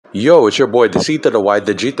Yo, it's your boy, the C to the Y,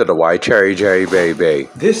 the G to the Y, Cherry Jerry Baby.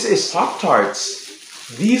 This is Pop-Tarts.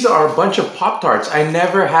 These are a bunch of Pop-Tarts. I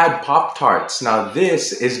never had Pop-Tarts. Now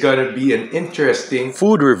this is gonna be an interesting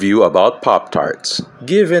Food review about Pop-Tarts.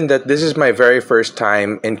 Given that this is my very first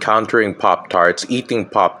time encountering Pop-Tarts, eating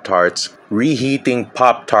Pop-Tarts, reheating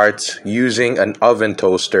Pop-Tarts using an oven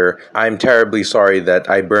toaster, I'm terribly sorry that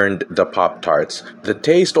I burned the Pop-Tarts. The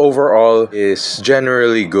taste overall is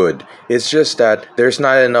generally good. It's just that there's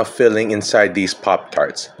not enough filling inside these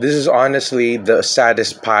Pop-Tarts. This is honestly the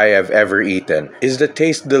saddest pie I've ever eaten. Is the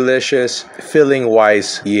taste delicious? Filling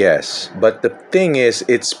wise, yes. But the thing is,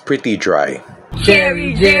 it's pretty dry.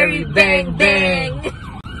 Jerry, Jerry, bang, bang!